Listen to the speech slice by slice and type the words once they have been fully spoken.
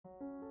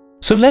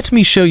So let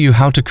me show you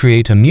how to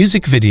create a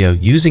music video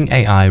using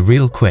AI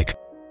real quick.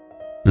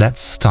 Let's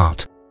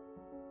start.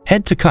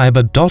 Head to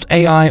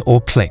kaiber.ai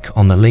or click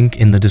on the link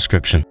in the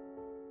description.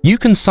 You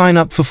can sign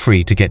up for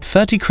free to get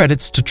 30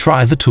 credits to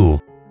try the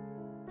tool.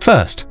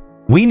 First,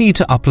 we need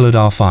to upload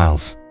our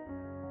files.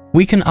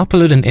 We can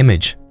upload an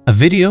image, a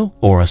video,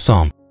 or a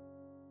song.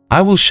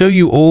 I will show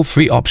you all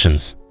three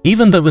options,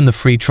 even though in the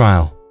free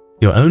trial,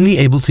 you're only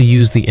able to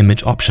use the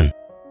image option.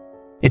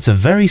 It's a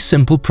very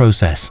simple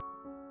process.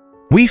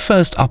 We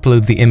first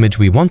upload the image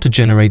we want to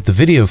generate the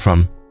video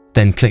from,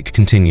 then click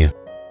Continue.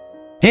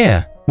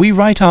 Here, we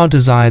write our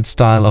desired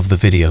style of the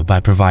video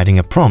by providing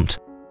a prompt.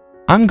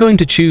 I'm going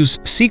to choose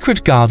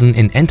Secret Garden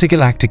in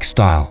Intergalactic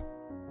style,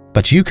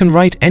 but you can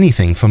write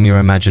anything from your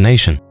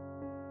imagination.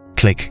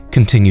 Click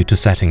Continue to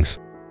Settings.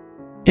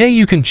 Here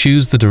you can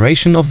choose the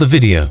duration of the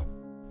video,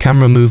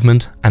 camera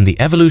movement, and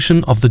the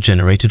evolution of the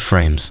generated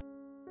frames.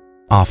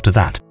 After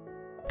that,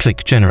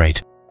 click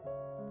Generate.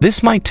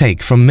 This might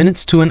take from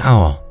minutes to an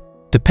hour,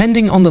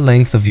 depending on the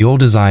length of your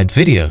desired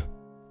video,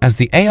 as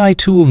the AI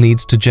tool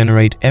needs to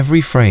generate every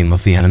frame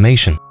of the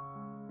animation.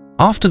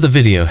 After the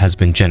video has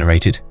been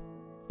generated,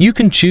 you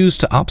can choose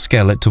to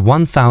upscale it to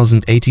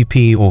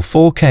 1080p or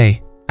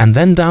 4K and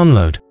then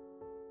download.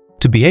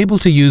 To be able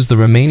to use the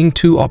remaining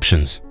two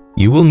options,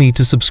 you will need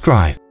to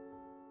subscribe.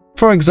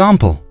 For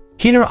example,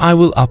 here I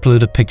will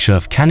upload a picture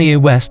of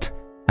Kanye West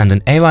and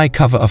an AI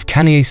cover of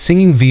Kanye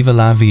singing Viva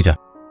La Vida,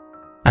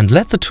 and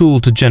let the tool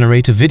to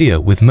generate a video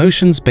with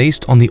motions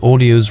based on the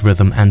audio's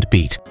rhythm and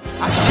beat.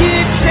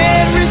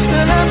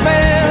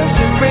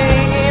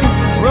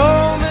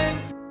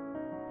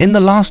 In the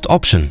last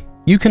option,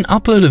 you can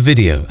upload a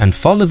video and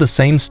follow the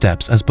same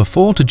steps as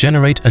before to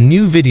generate a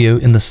new video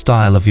in the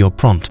style of your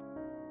prompt.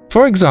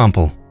 For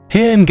example,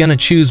 here I'm gonna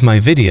choose my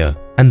video,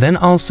 and then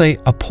I'll say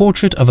a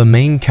portrait of a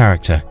main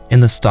character in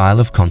the style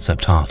of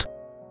concept art,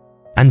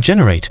 and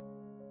generate.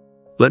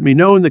 Let me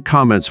know in the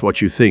comments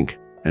what you think,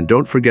 and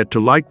don't forget to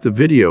like the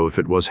video if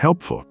it was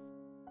helpful.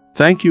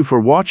 Thank you for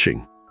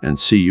watching, and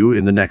see you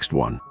in the next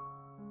one.